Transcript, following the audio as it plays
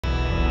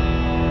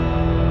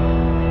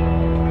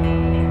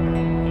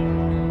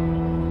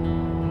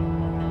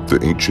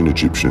The ancient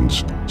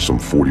Egyptians, some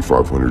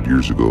 4,500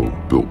 years ago,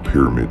 built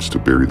pyramids to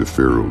bury the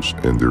pharaohs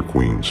and their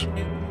queens.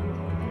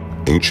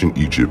 Ancient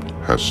Egypt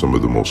has some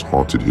of the most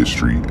haunted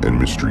history and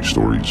mystery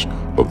stories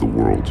of the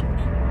world.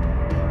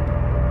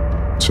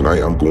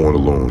 Tonight I'm going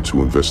alone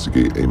to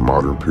investigate a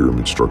modern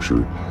pyramid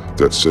structure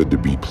that's said to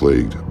be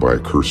plagued by a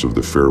curse of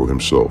the pharaoh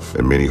himself,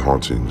 and many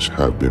hauntings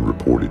have been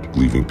reported,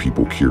 leaving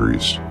people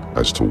curious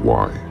as to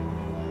why.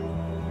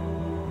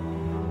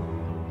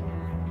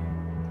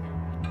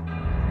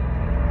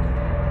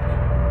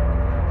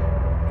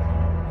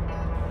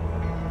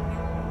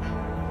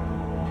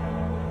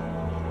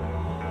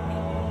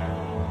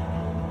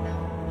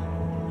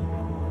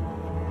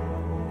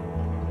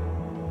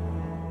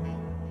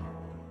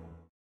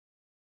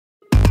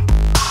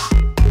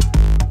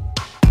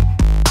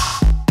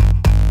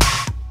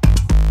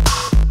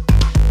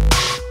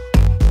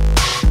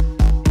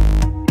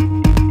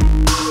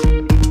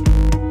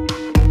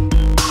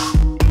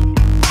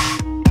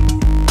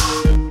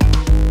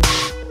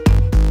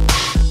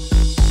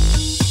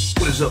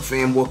 What's up,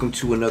 fam? Welcome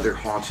to another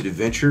haunted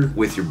adventure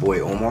with your boy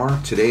Omar.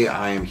 Today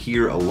I am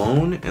here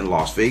alone in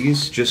Las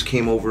Vegas. Just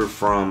came over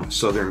from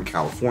Southern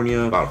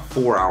California, about a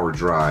 4-hour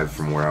drive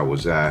from where I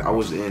was at. I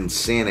was in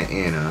Santa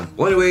Ana.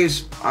 Well,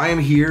 anyways, I am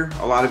here.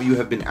 A lot of you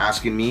have been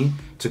asking me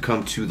to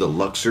come to the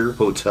LUXOR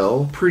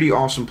Hotel. Pretty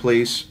awesome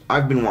place.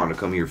 I've been wanting to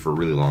come here for a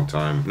really long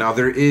time. Now,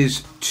 there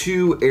is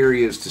 2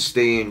 areas to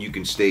stay in. You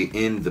can stay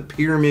in the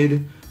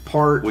pyramid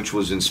part, which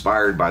was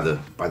inspired by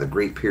the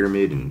Great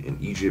Pyramid in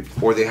Egypt,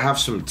 or they have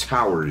some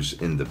towers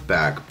in the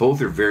back.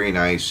 Both are very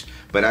nice,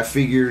 but I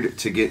figured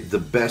to get the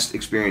best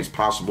experience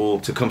possible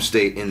to come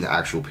stay in the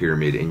actual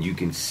pyramid. And you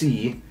can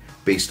see,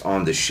 based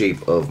on the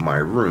shape of my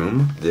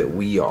room, that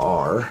we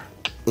are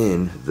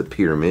in the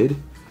pyramid.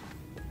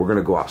 We're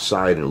gonna go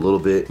outside in a little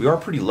bit. We are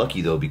pretty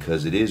lucky though,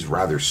 because it is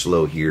rather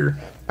slow here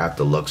at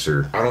the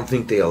LUXOR. I don't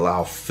think they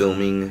allow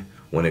filming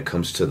when it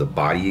comes to the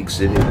body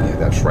exhibit. Yeah,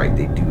 that's right,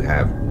 they do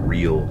have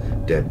real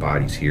dead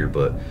bodies here,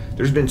 but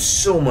there's been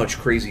so much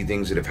crazy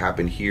things that have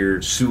happened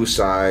here.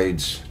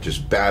 Suicides,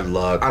 just bad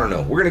luck. I don't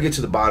know. We're gonna get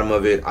to the bottom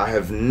of it. I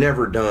have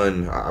never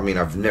done,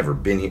 I've never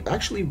been here.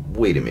 Actually,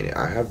 wait a minute.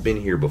 I have been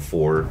here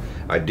before.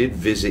 I did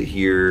visit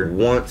here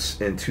once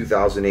in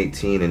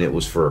 2018, and it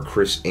was for a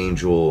Criss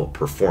Angel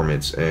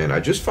performance. And I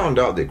just found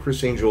out that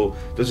Criss Angel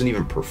doesn't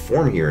even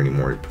perform here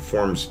anymore. He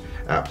performs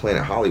at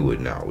Planet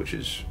Hollywood now, which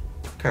is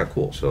kind of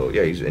cool. So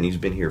yeah, he's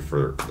been here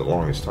for the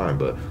longest time,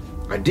 but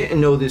I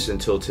didn't know this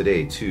until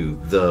today too.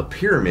 The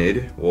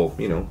pyramid, well,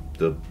 you know,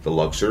 the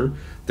LUXOR,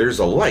 there's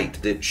a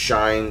light that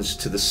shines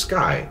to the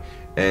sky,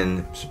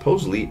 and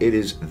supposedly it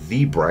is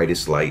the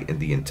brightest light in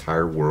the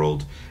entire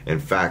world. In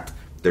fact,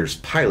 there's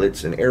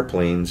pilots and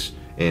airplanes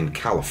in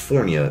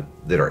California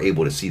that are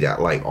able to see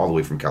that light all the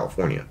way from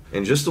California.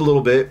 In just a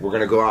little bit, we're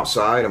gonna go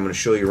outside. I'm gonna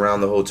show you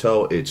around the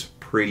hotel. It's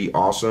pretty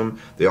awesome.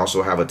 They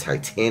also have a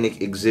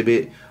Titanic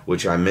exhibit,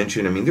 which I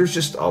mentioned. I mean, there's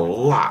just a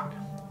lot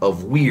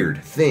of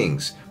weird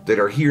things that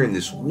are here in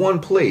this one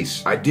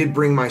place. I did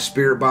bring my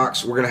spirit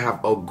box. We're gonna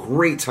have a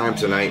great time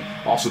tonight.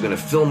 Also gonna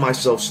film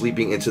myself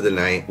sleeping into the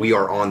night. We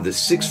are on the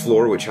 6th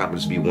floor, which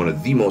happens to be one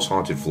of the most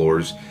haunted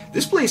floors.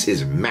 This place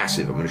is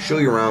massive. I'm gonna show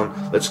you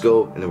around. Let's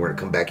go, and then we're gonna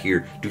come back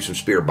here, do some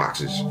spirit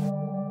boxes.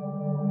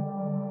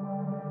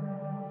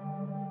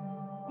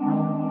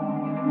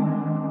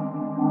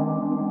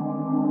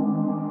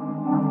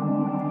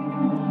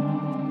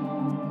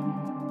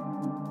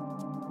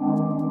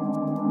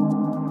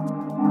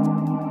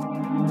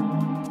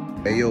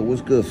 Hey, yo,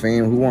 what's good,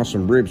 fam? Who wants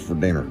some ribs for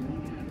dinner?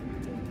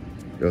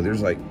 Yo,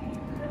 there's like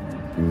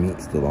meat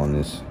still on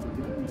this.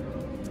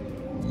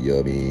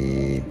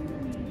 Yummy.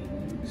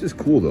 This is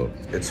cool though.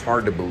 It's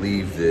hard to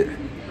believe that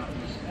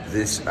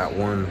this at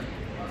one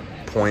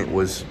point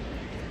was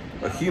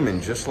a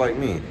human just like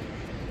me,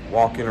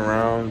 walking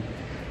around,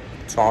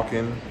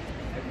 talking,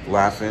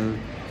 laughing,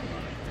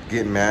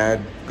 getting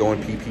mad,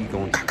 going pee-pee,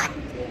 going caca.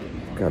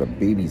 Got a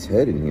baby's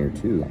head in here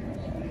too.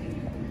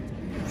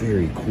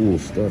 Very cool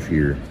stuff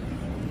here.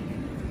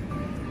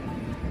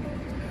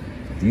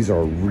 These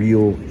are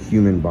real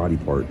human body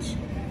parts.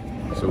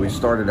 So we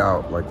started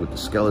out like with the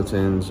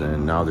skeletons,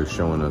 and now they're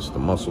showing us the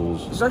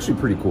muscles. It's actually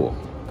pretty cool.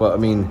 But I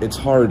mean, it's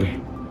hard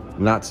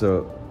not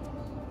to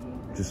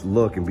just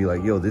look and be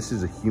like, yo, this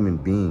is a human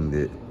being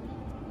that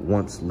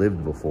once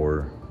lived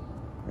before.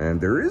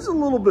 And there is a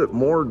little bit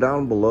more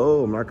down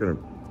below. I'm not gonna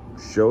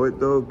show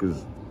it though,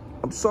 because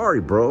I'm sorry,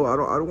 bro. I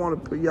don't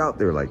want to put you out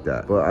there like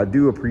that. But I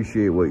do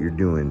appreciate what you're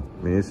doing.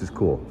 I mean, this is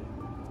cool.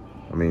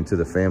 I mean, to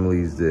the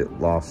families that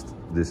lost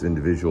this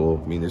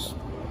individual, I mean, this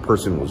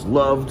person was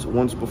loved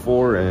once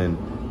before, and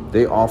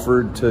they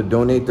offered to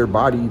donate their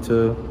body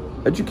to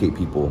educate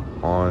people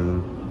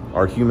on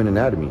our human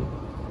anatomy.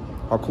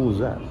 How cool is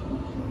that?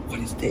 What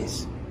is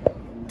this?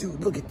 Dude,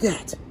 look at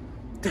that.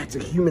 That's a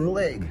human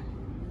leg.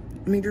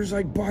 I mean, there's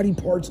like body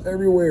parts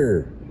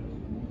everywhere.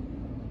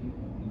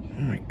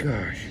 Oh my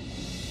gosh.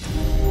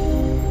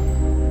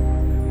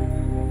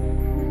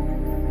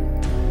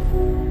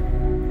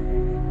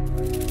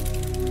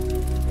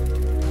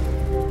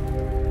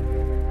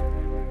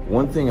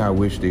 One thing I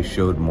wish they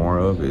showed more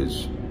of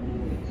is,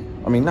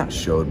 I mean, not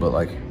showed, but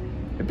like,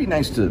 it'd be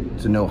nice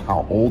to know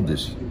how old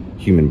this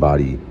human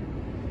body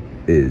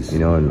is, you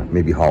know, and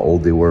maybe how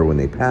old they were when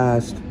they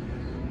passed.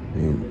 I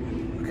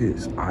mean, look at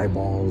his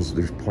eyeballs.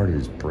 There's part of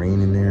his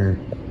brain in there.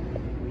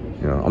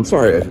 You know, I'm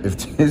sorry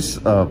if this,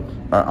 I'm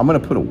gonna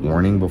put a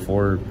warning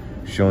before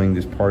showing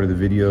this part of the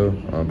video,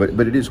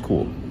 but it is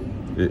cool.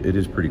 It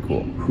is pretty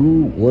cool.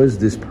 Who was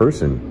this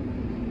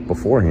person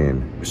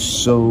beforehand?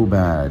 So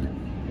bad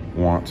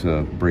want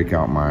to break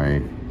out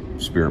my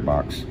spirit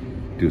box,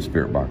 do a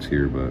spirit box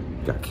here, but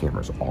got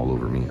cameras all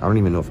over me. I don't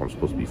even know if I'm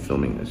supposed to be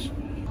filming this.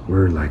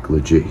 We're like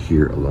legit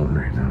here alone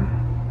right now.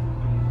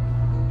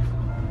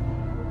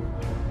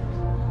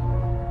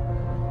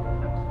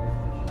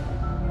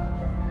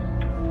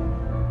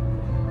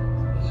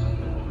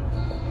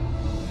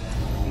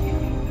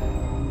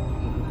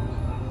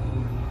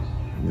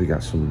 We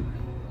got some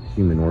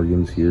human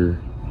organs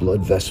here. Blood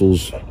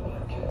vessels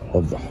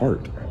of the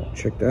heart.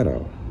 Check that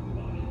out.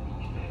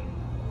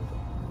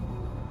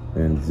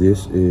 And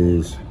this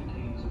is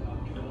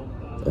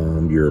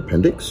your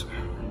appendix,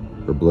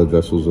 or blood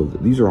vessels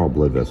of these are all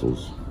blood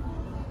vessels.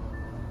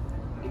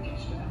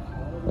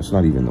 That's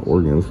not even the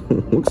organ.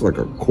 It looks like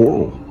a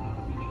coral.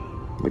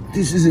 Like,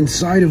 this is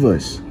inside of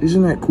us.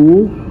 Isn't that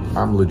cool?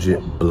 I'm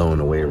legit blown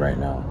away right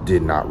now.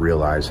 Did not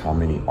realize how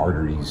many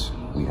arteries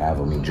we have.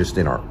 I mean, just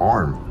in our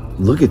arm.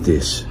 Look at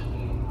this.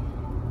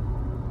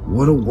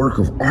 What a work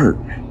of art.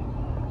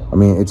 I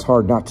mean, it's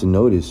hard not to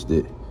notice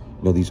that,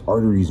 you know, these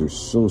arteries are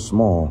so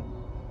small.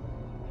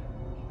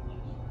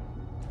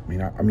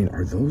 I mean,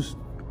 are those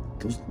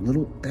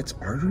little, that's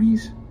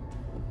arteries?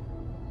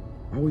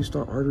 I always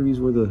thought arteries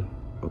were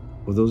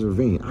those are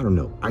veins. I don't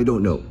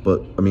know,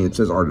 but I mean, it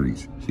says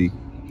arteries. See,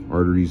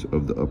 arteries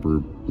of the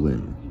upper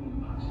limb.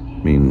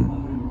 I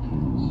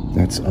mean,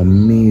 that's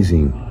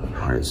amazing.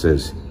 All right, it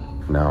says,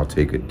 now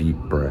take a deep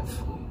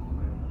breath.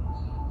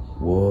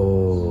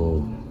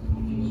 Whoa.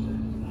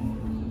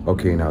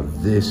 Okay, now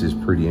this is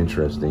pretty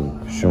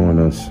interesting. Showing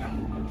us,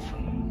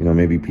 you know,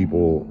 maybe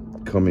people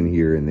come in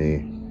here and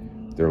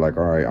they're like,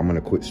 all right, I'm gonna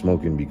quit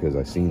smoking because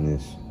I seen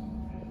this.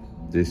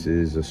 This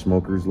is a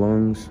smoker's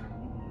lungs.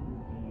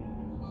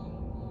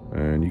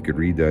 And you could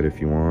read that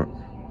if you want.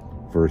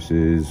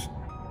 Versus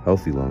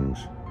healthy lungs.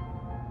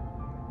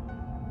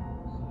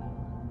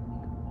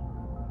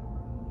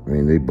 I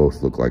mean, they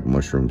both look like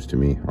mushrooms to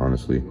me,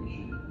 honestly.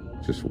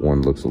 Just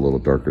one looks a little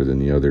darker than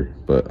the other,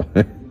 but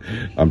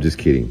I'm just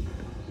kidding.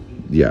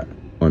 Yeah,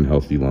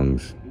 unhealthy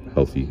lungs,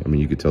 healthy. I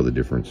mean, you could tell the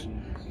difference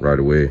right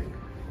away.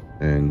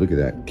 And look at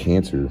that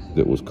cancer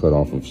that was cut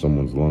off of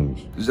someone's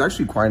lungs. It's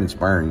actually quite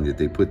inspiring that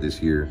they put this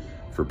here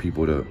for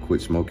people to quit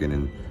smoking.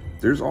 And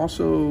there's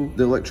also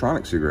the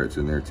electronic cigarettes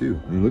in there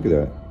too. I mean, look at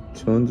that,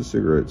 tons of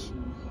cigarettes.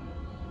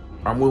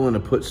 I'm willing to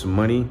put some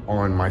money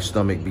on my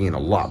stomach being a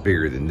lot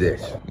bigger than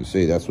this. You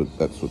say that's what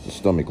the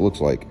stomach looks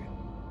like.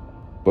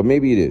 But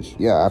maybe it is.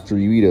 Yeah, after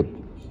you eat a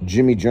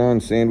Jimmy John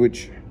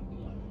sandwich,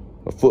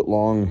 a foot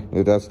long,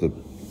 that's the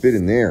fit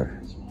in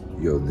there.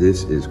 Yo,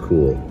 this is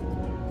cool.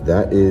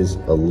 That is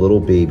a little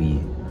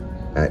baby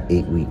at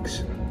 8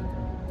 weeks.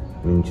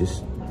 I mean,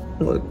 just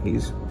look,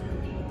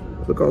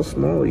 look how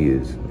small he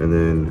is. And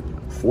then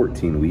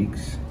 14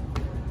 weeks.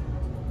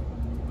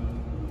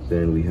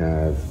 Then we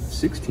have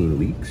 16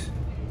 weeks.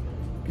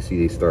 You see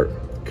they start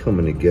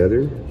coming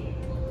together.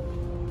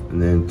 And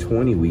then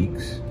 20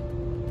 weeks.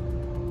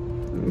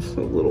 It's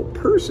a little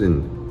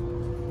person.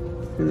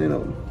 And then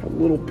a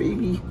little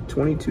baby,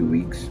 22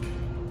 weeks.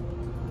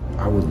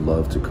 I would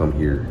love to come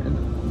here in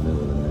the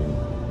middle of the night.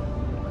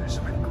 There's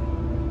somebody.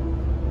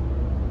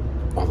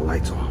 All the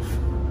lights off.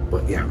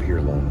 But yeah, I'm here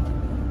alone.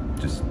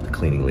 Just the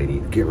cleaning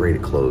lady, getting ready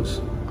to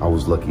close. I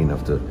was lucky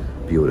enough to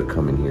be able to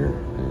come in here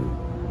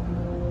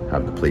and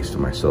have the place to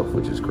myself,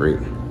 which is great.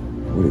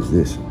 What is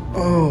this?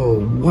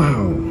 Oh,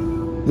 wow.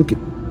 Look at,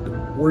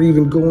 we're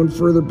even going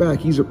further back.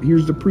 Here's the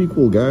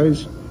prequel,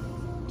 guys.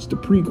 It's the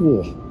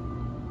prequel.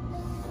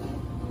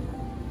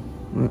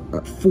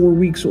 At 4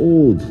 weeks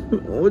old.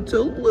 Oh, it's a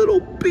little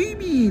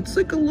baby. It's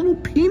like a little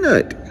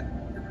peanut.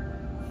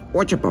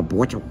 Watch out, Bob,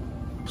 watch out.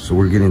 So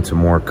we're getting to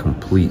more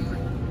complete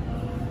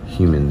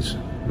humans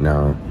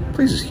now. The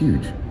place is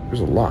huge. There's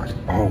a lot.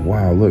 Oh,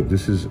 wow, look,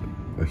 this is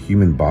a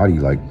human body,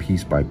 like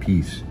piece by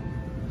piece.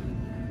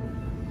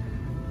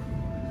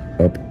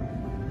 Up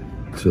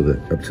to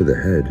the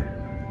head.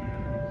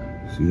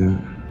 See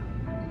that?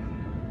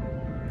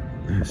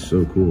 That's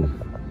so cool.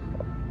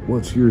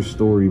 What's your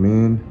story,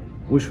 man?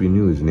 Wish we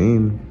knew his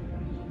name.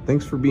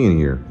 Thanks for being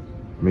here.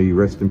 May you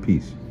rest in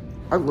peace.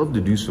 I'd love to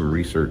do some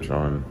research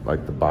on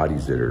like the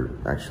bodies that are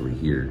actually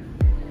here.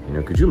 You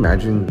know, could you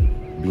imagine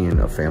being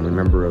a family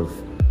member of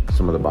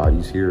some of the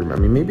bodies here? I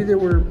mean, maybe there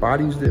were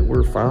bodies that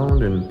were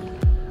found and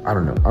I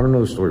don't know. I don't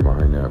know the story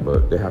behind that,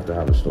 but they have to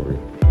have a story.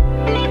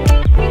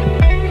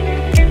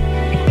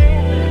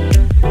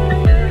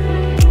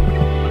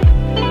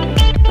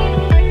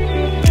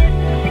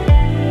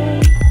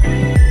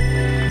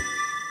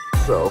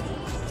 So,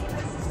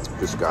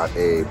 just got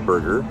a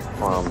burger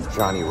from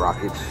Johnny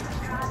Rockets.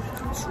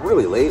 It's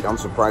really late. I'm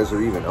surprised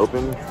they're even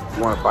open. If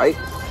you want a bite,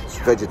 it's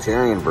a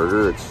vegetarian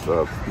burger. It's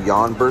a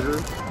Beyond Burger.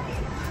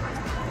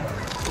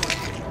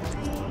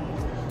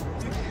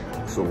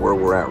 So where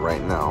we're at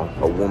right now,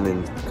 a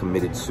woman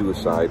committed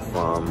suicide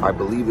from, I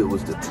believe it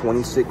was the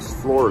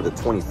 26th floor or the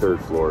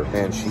 23rd floor,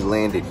 and she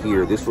landed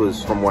here. This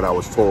was, from what I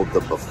was told, the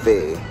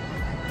buffet,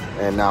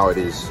 and now it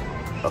is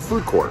a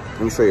food court.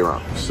 Let me show you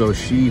around. So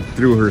she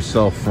threw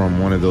herself from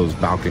one of those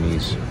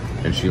balconies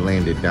and she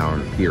landed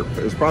down here.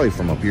 It was probably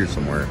from up here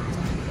somewhere.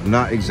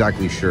 Not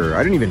exactly sure. I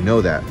didn't even know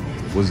that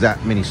was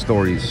that many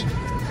stories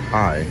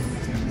high.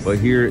 But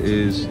here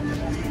is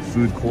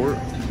food court.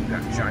 We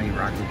got Johnny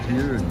Rockets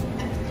here, and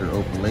they're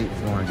open late if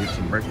you want to get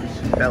some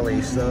breakfast. Ballet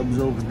subs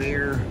over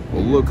there.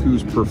 Well, look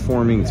who's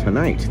performing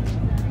tonight.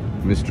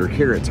 Mr.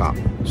 Carrot Top.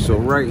 So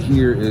right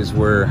here is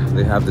where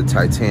they have the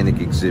Titanic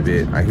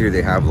exhibit. I hear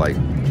they have like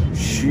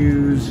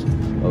shoes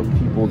of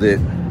people that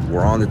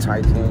were on the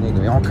Titanic. I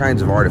mean, all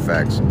kinds of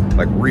artifacts,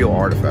 like real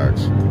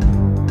artifacts.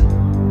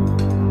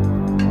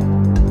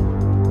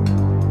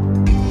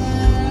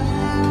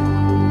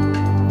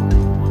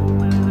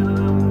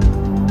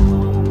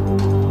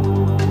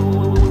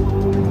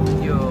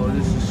 Yo,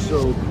 this is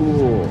so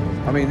cool.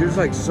 I mean, there's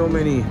like so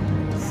many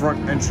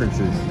front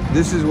entrances.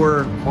 This is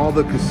where all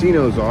the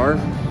casinos are.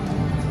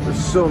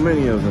 There's so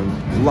many of them.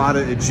 A lot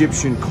of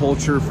Egyptian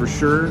culture for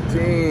sure.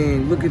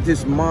 Dang, look at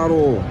this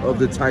model of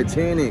the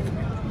Titanic.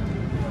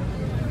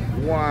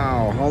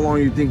 Wow, how long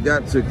do you think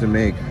that took to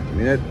make? I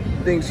mean, that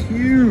thing's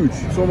huge.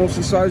 It's almost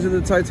the size of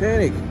the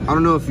Titanic. I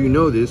don't know if you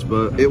know this,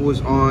 but it was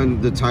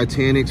on the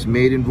Titanic's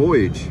maiden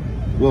voyage.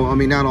 Well, I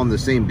mean, not on the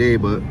same day,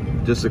 but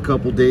just a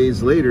couple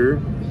days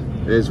later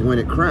is when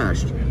it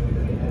crashed.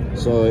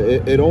 So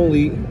it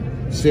only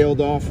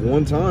sailed off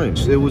one time.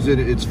 It was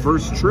its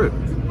first trip.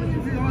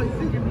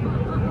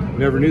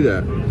 Never knew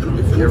that.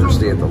 If you ever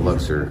stay at the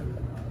LUXOR,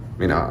 I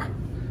mean, I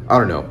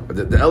don't know.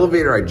 The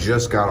elevator I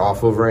just got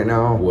off of right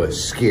now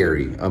was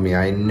scary. I mean,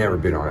 I ain't never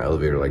been on an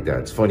elevator like that.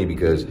 It's funny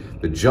because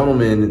the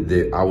gentleman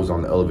that I was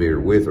on the elevator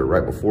with, or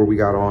right before we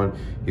got on,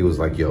 he was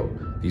like, yo,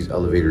 these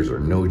elevators are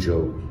no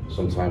joke.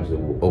 Sometimes they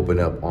will open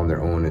up on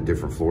their own at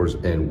different floors.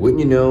 And wouldn't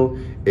you know,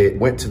 it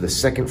went to the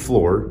second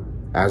floor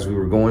as we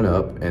were going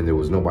up, and there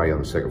was nobody on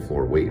the second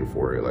floor waiting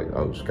for it. Like,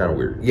 oh, it's kind of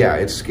weird. Yeah,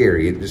 it's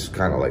scary. It just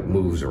kind of like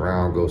moves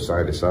around, goes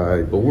side to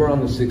side. But we're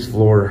on the 6th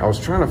floor. I was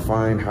trying to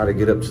find how to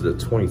get up to the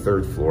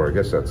 23rd floor. I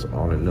guess that's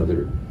on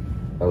another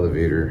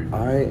elevator.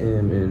 I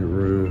am in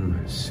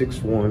room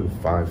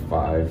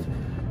 6155,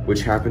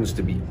 which happens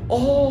to be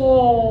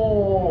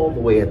all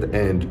the way at the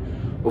end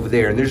over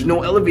there. And there's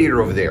no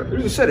elevator over there.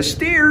 There's a set of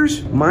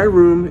stairs. My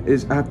room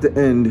is at the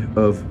end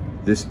of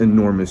this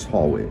enormous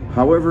hallway.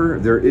 However,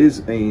 there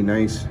is a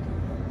nice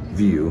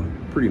view,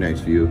 pretty nice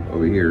view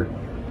over here.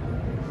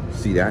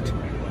 See that?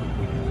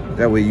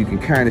 That way you can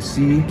kind of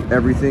see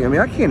everything. I mean,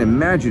 I can't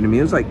imagine. I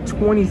mean, it was like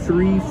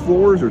 23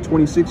 floors or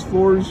 26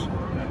 floors.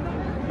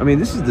 I mean,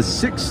 this is the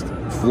 6th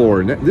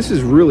floor. This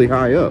is really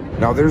high up.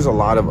 Now, there's a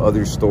lot of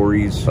other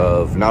stories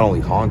of not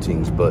only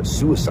hauntings, but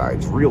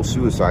suicides, real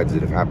suicides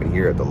that have happened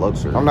here at the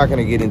LUXOR. I'm not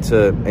gonna get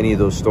into any of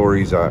those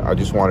stories. I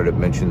just wanted to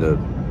mention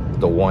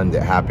the one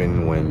that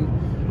happened when,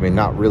 I mean,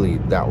 not really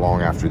that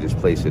long after this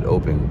place had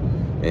opened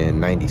in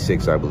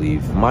 '96, I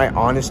believe. My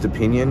honest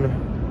opinion,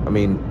 I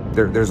mean,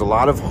 there's a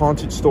lot of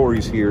haunted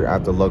stories here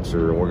at the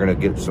LUXOR, and we're gonna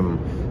get some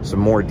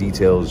more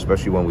details,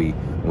 especially when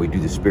we do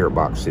the spirit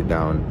box sit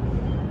down.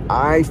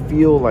 I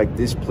feel like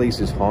this place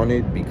is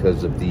haunted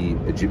because of the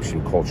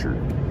Egyptian culture.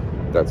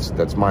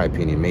 That's my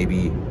opinion.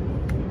 Maybe,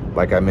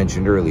 like I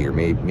mentioned earlier,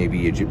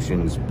 maybe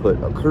Egyptians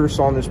put a curse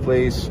on this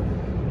place.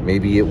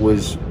 Maybe it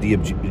was the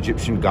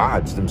Egyptian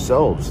gods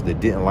themselves that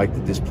didn't like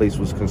that this place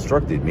was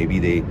constructed. Maybe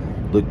they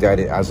looked at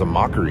it as a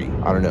mockery.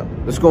 I don't know.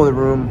 Let's go in the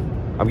room.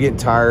 I'm getting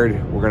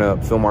tired. We're gonna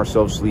film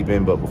ourselves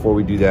sleeping, but before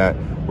we do that,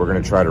 we're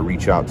gonna try to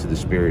reach out to the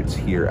spirits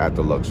here at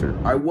the LUXOR.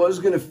 I was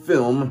gonna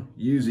film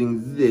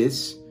using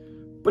this,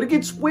 but it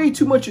gets way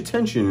too much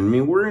attention. I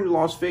mean, we're in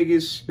Las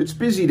Vegas. It's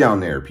busy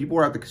down there. People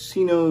are at the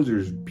casinos.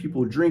 There's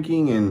people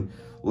drinking, and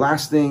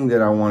last thing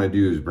that I want to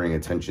do is bring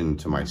attention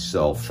to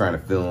myself trying to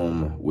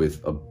film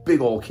with a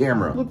big old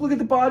camera. Look at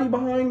the body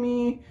behind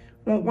me.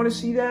 Want to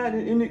see that?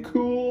 Isn't it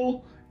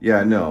cool?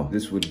 Yeah, no,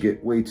 this would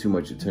get way too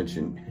much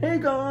attention. Hey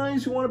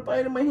guys, you want a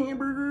bite of my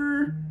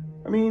hamburger?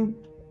 I mean,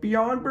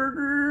 Beyond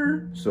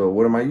Burger. So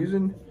what am I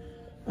using?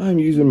 I'm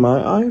using my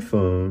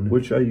iPhone,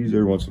 which I use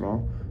every once in a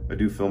while. I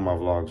do film my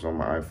vlogs on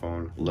my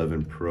iPhone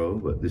 11 Pro,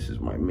 but this is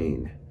my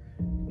main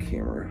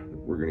camera that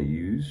we're gonna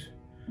use.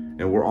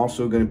 And we're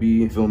also gonna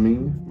be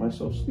filming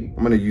myself sleep.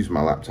 I'm gonna use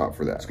my laptop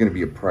for that. It's gonna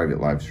be a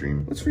private live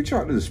stream. Let's reach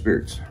out to the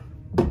spirits.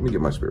 Let me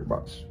get my spirit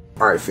box.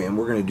 All right, fam,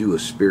 we're gonna do a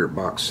spirit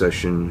box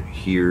session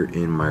here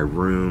in my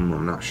room.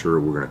 I'm not sure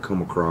we're gonna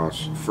come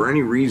across. For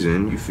any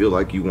reason you feel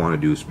like you wanna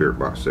do a spirit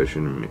box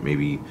session,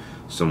 maybe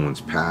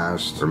someone's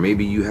passed, or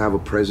maybe you have a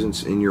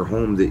presence in your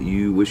home that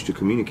you wish to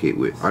communicate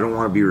with. I don't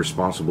wanna be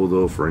responsible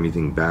though for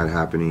anything bad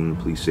happening.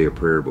 Please say a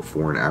prayer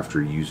before and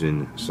after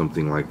using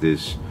something like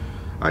this.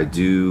 I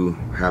do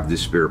have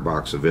this spirit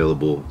box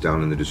available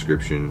down in the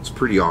description. It's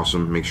pretty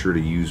awesome. Make sure to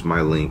use my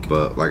link,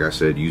 but like I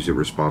said, use it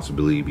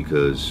responsibly,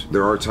 because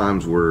there are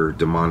times where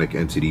demonic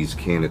entities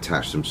can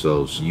attach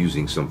themselves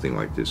using something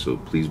like this, so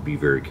please be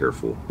very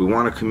careful. We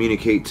want to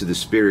communicate to the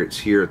spirits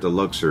here at the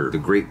LUXOR, the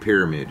Great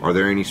Pyramid. Are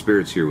there any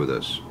spirits here with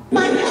us?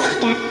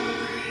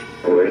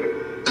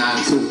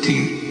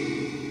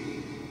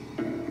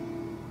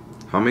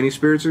 How many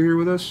spirits are here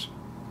with us?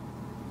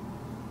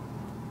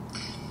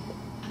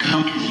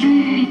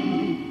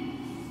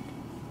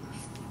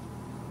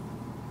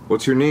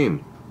 What's your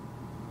name?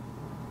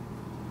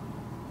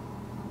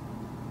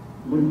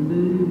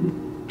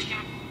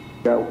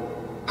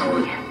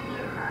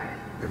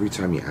 Every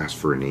time you ask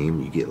for a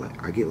name,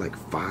 I get like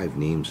 5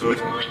 names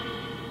sometimes.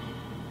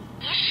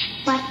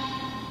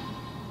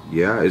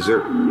 Yeah, is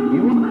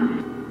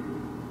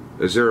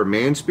there a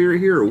man spirit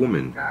here or a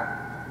woman?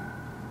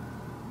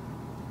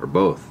 Or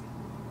both?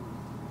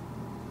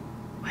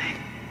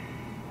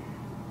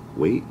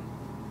 Wait?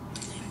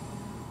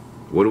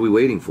 What are we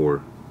waiting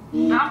for?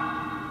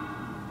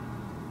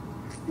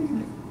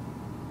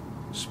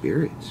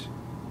 Spirits.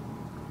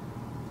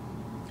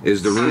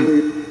 Is the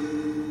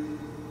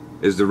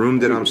room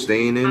that I'm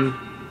staying in?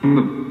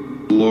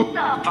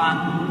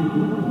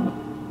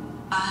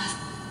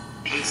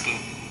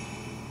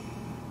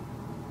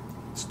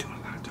 It's doing a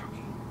lot of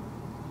talking.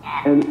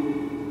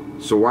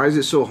 So why is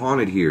it so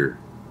haunted here?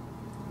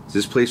 Is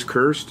this place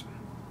cursed?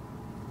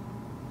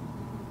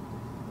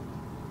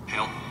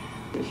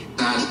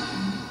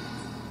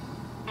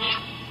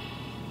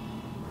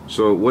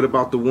 So what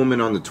about the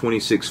woman on the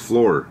 26th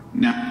floor?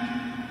 No.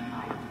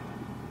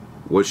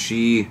 Was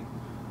she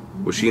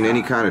in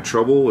any kind of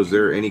trouble? Was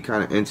there any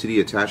kind of entity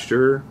attached to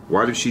her?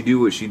 Why did she do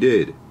what she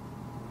did?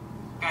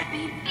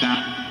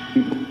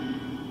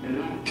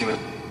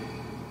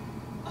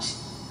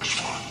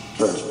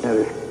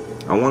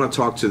 I want to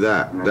talk to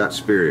that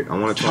spirit. I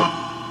want to talk.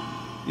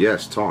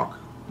 Yes, talk.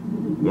 I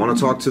want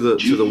to talk to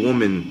the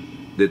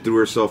woman that threw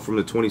herself from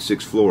the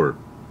 26th floor.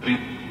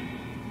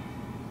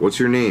 What's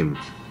your name?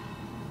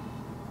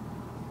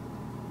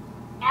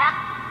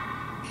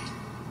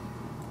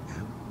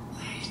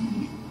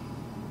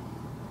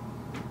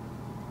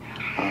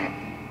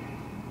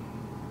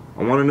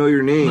 I want to know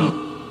your name.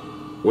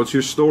 What's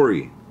your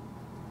story?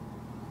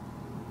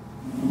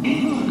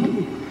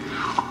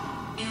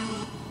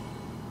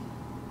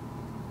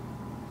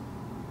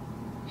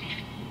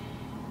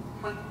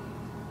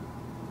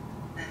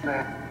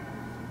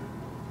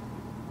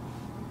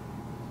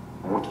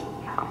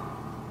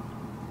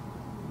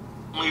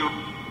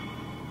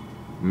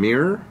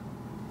 Mirror?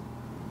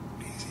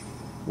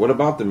 What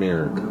about the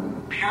mirror?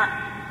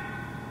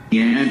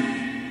 Yeah.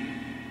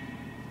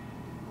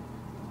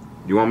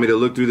 You want me to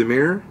look through the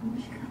mirror?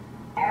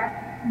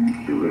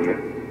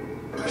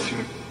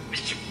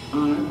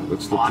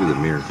 Let's look through the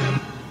mirror.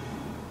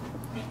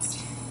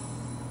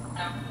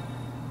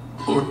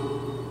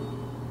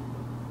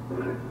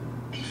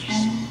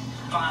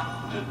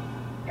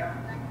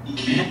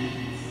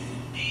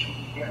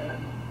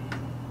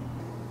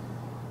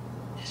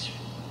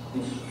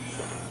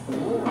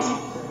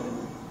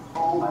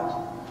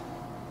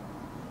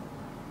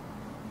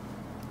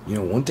 You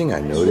know, one thing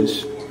I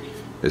noticed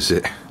is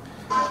that,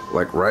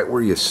 like, right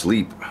where you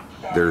sleep,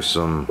 there's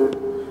some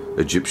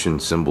Egyptian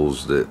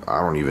symbols that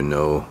I don't even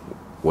know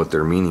what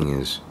their meaning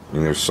is. I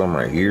mean, there's some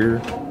right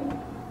here.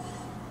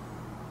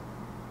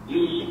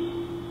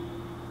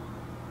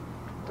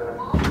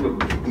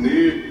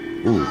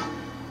 Ooh.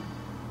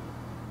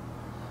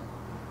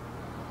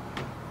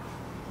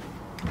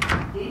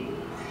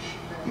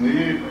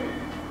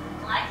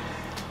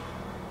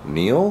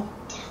 Neil?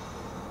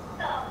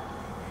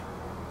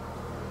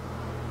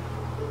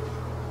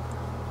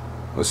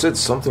 It said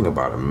something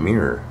about a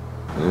mirror.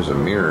 There's a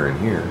mirror in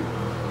here.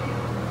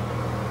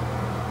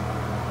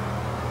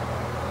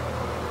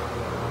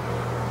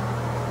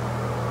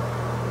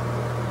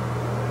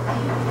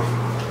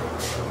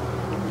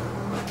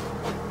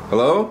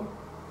 Hello?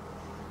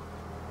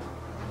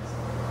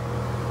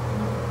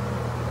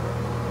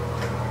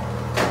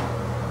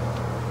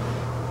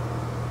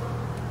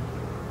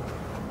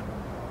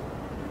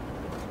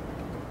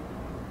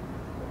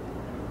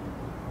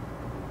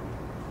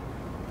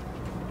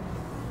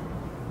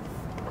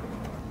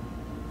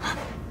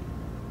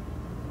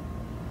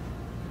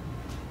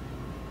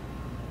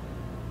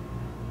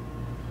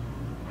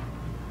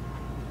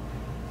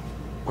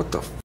 What the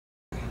f?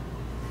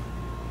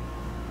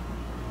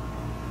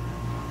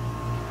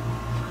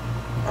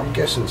 I'm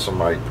guessing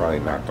somebody probably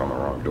knocked on the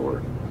wrong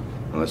door.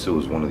 Unless it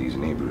was one of these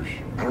neighbors.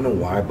 I don't know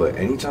why, but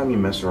anytime you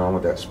mess around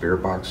with that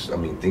spirit box, I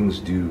mean, things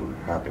do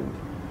happen.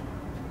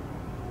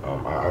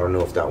 I don't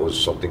know if that was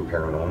something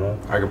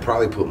paranormal. I could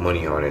probably put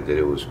money on it that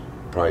it was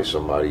probably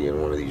somebody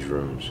in one of these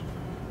rooms.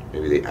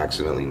 Maybe they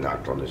accidentally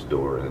knocked on this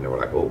door and then they were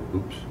like, oh,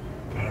 oops.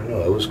 I don't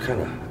know, it was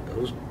kind of,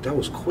 that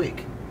was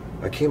quick.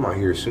 I came out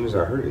here as soon as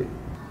I heard it.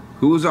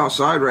 Who was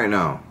outside right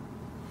now?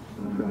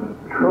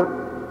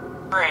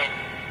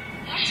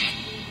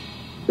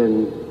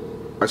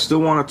 I still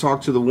want to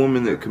talk to the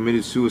woman that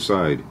committed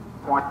suicide.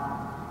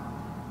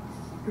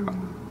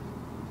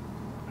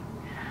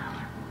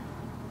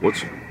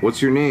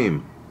 What's your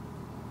name?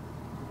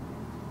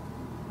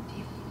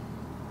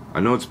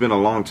 I know it's been a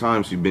long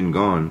time since you've been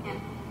gone.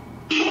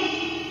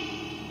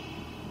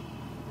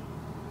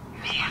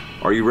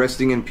 Are you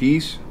resting in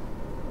peace?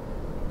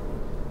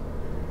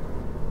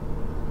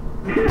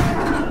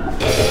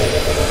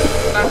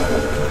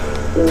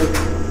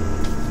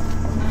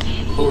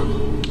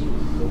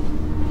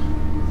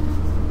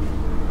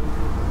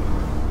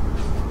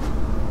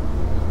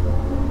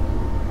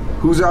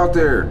 Who's out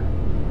there?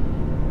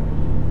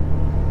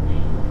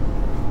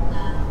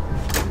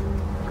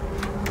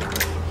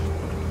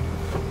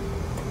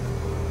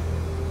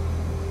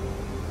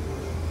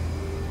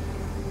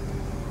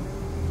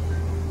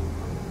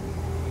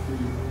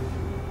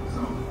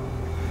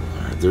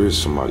 There is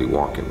somebody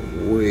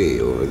walking way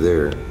over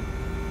there,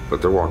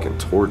 but they're walking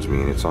towards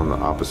me and it's on the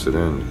opposite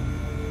end.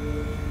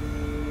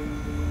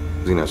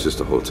 I think that's just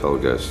a hotel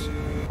guest.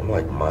 I'm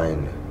like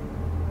mind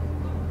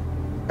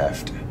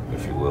effed,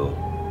 if you will.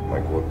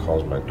 Like, what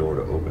caused my door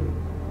to open?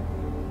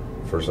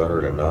 First I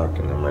heard a knock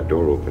and then my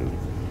door opened.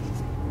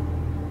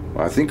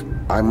 I think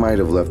I might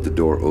have left the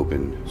door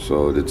open.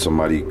 So did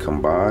somebody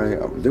come by?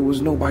 There was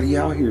nobody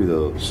out here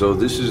though. So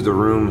this is the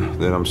room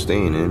that I'm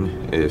staying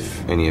in,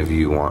 if any of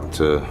you want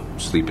to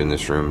sleep in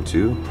this room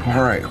too.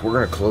 All right, we're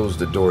gonna close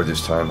the door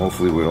this time.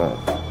 Hopefully we don't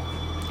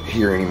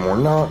hear any more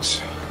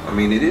knocks. I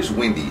mean, it is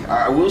windy.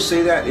 I will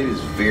say that it is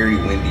very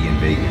windy in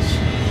Vegas.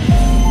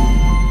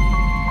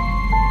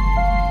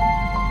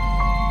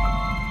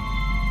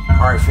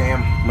 All right,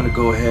 fam, I'm gonna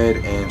go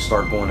ahead and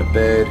start going to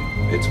bed.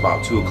 It's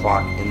about 2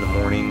 o'clock in the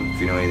morning. If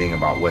you know anything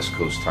about West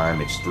Coast time,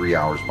 it's 3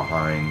 hours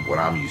behind what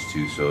I'm used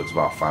to, so it's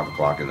about 5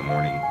 o'clock in the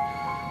morning.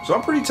 So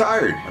I'm pretty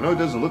tired. I know it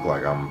doesn't look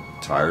like I'm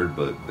tired,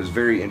 but it's a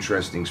very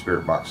interesting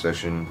spirit box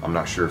session. I'm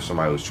not sure if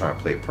somebody was trying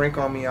to play a prank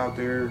on me out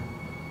there.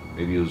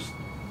 Maybe it was,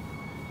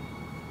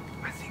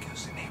 I think it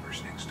was the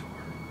neighbors next door.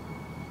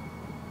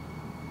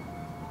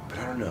 But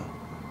I don't know.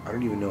 I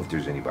don't even know if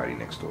there's anybody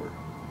next door.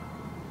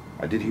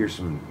 I did hear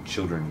some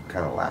children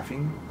kind of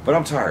laughing, but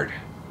I'm tired.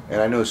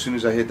 And I know as soon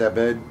as I hit that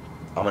bed,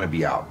 I'm gonna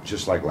be out,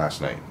 just like last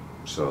night.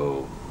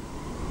 So,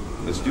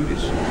 let's do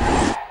this.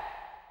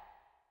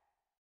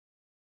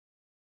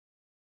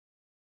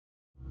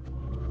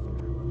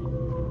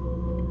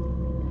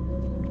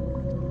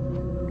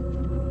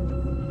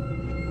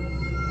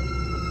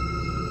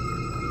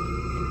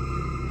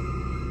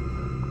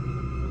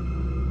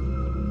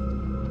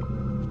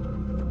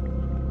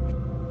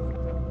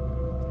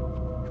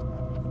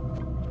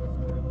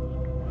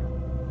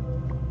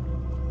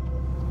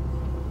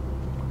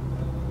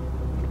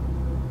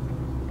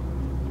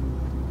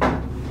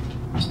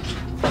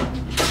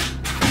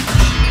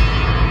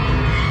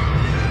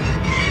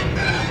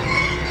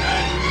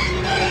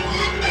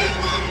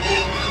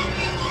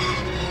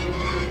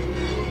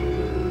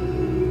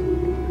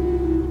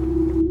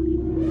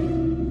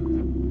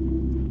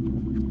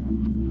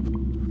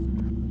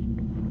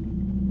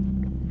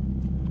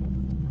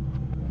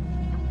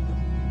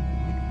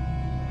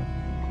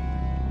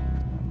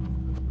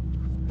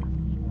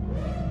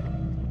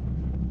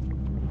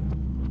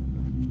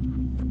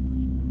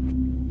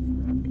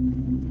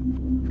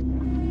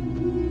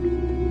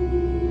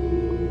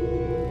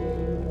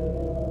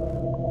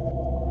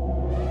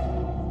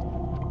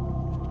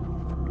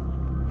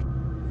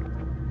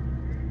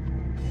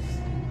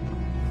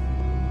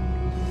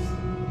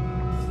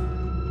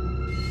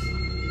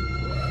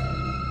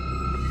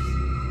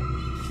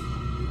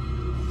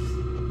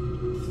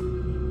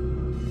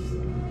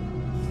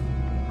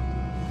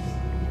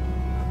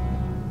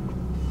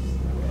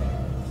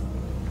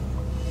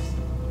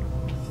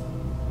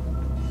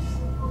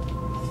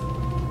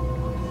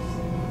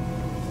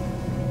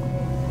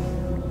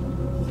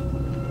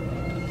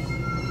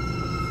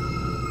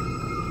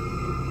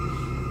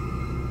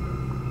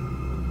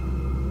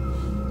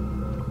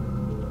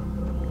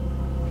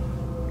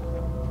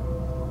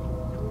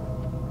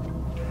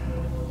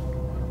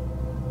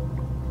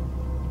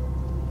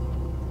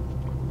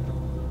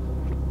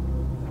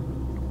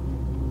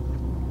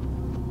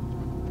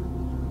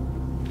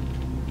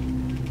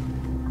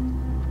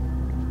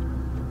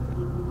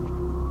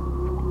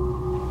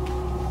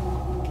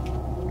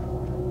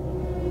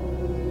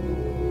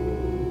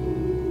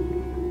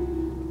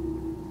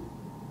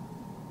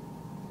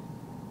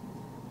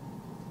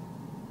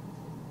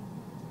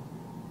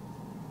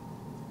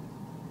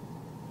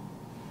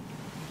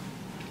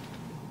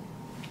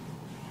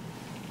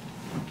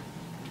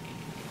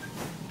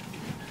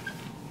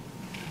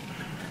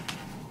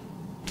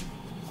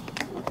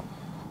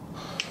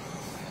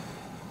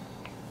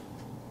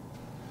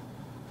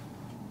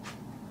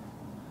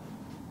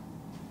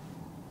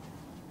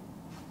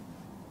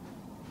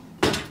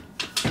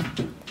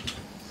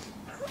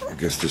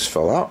 I guess this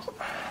fell out.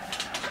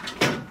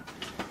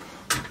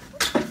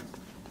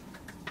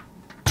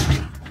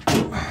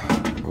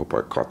 Hope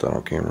I caught that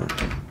on camera.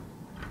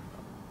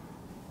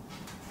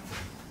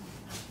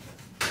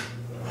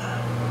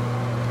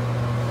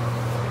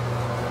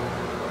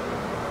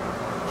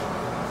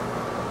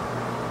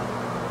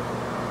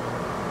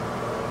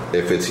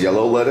 If it's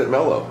yellow, let it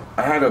mellow.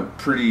 I had a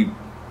pretty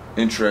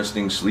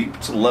interesting sleep.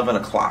 It's 11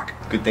 o'clock.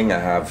 Good thing I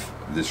have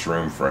this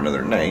room for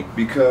another night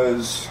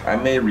because I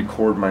may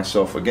record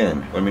myself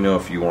again. Let me know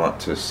if you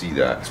want to see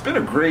that. It's been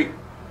a great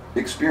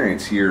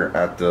experience here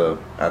at the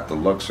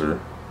LUXOR,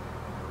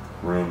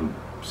 room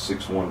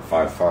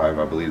 6155.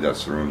 I believe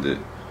that's the room that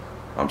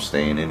I'm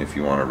staying in if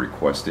you want to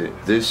request it.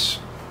 This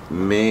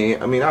may,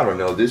 I mean, I don't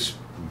know, this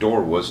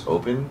door was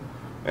open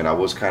and I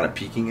was kind of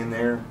peeking in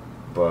there,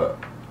 but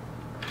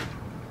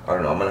I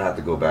don't know, I'm gonna have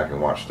to go back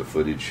and watch the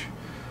footage.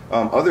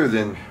 Other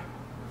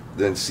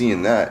than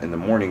seeing that in the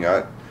morning,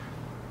 I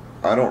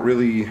don't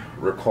really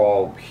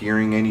recall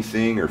hearing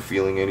anything or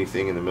feeling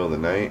anything in the middle of the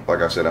night. Like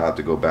I said, I have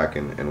to go back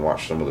and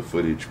watch some of the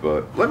footage,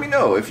 but let me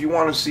know if you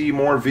want to see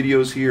more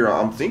videos here.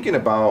 I'm thinking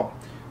about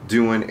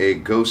doing a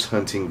ghost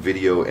hunting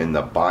video in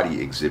the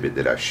body exhibit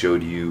that I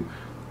showed you,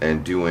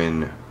 and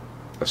doing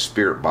a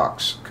spirit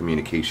box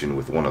communication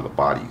with one of the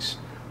bodies.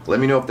 Let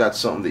me know if that's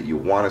something that you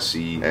want to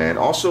see, and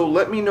also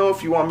let me know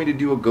if you want me to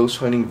do a ghost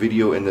hunting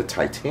video in the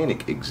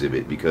Titanic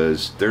exhibit,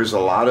 because there's a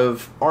lot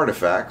of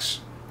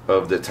artifacts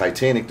of the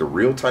Titanic, the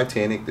real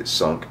Titanic that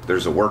sunk.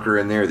 There's a worker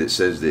in there that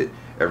says that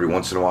every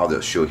once in a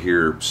while she'll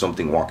hear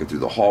something walking through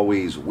the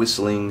hallways,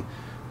 whistling.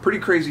 Pretty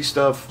crazy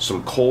stuff.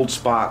 Some cold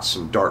spots,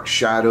 some dark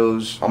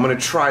shadows. I'm gonna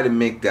try to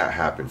make that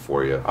happen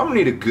for you. I'm gonna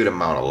need a good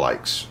amount of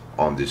likes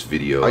on this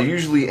video. I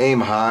usually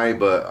aim high,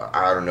 but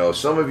I don't know,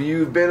 some of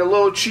you have been a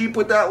little cheap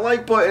with that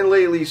like button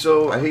lately,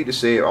 so I hate to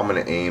say it, I'm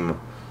gonna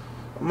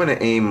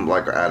aim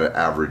like at an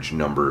average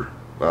number.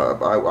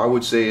 I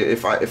would say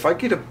if I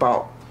get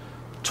about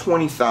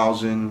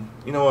 20,000,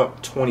 you know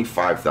what,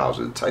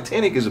 25,000.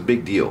 Titanic is a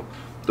big deal.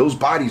 Those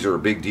bodies are a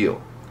big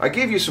deal. I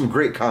gave you some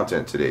great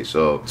content today,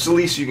 so it's the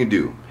least you can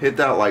do. Hit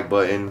that like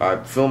button.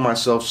 I filmed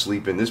myself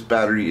sleeping. This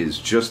battery is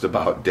just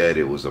about dead.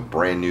 It was a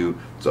brand new,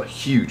 it's a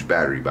huge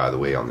battery, by the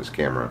way, on this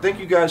camera.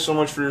 Thank you guys so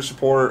much for your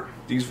support.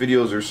 These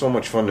videos are so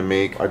much fun to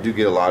make. I do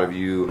get a lot of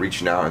you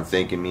reaching out and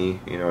thanking me,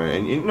 you know,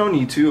 and no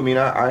need to. I mean,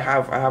 I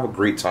have a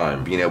great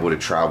time being able to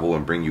travel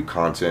and bring you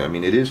content. I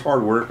mean, it is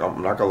hard work.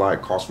 I'm not gonna lie,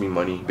 it cost me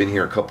money. Been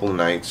here a couple of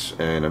nights,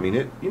 and I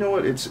mean, you know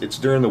what? It's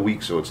during the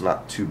week, so it's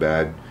not too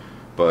bad.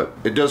 But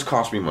it does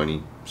cost me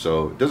money,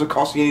 so it doesn't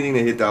cost me anything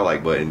to hit that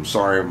like button.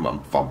 Sorry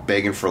if I'm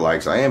begging for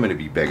likes. I am going to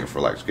be begging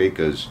for likes, okay?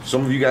 Because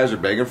some of you guys are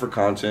begging for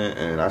content,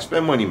 and I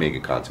spend money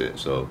making content,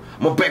 so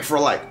I'm going to beg for a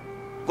like.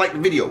 Like the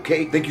video,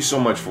 okay? Thank you so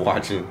much for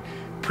watching.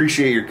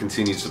 Appreciate your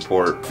continued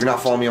support. If you're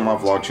not following me on my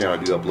vlog channel,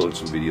 I do upload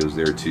some videos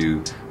there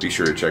too. Be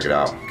sure to check it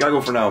out. Gotta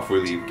go for now before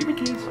we leave. Give me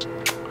kids.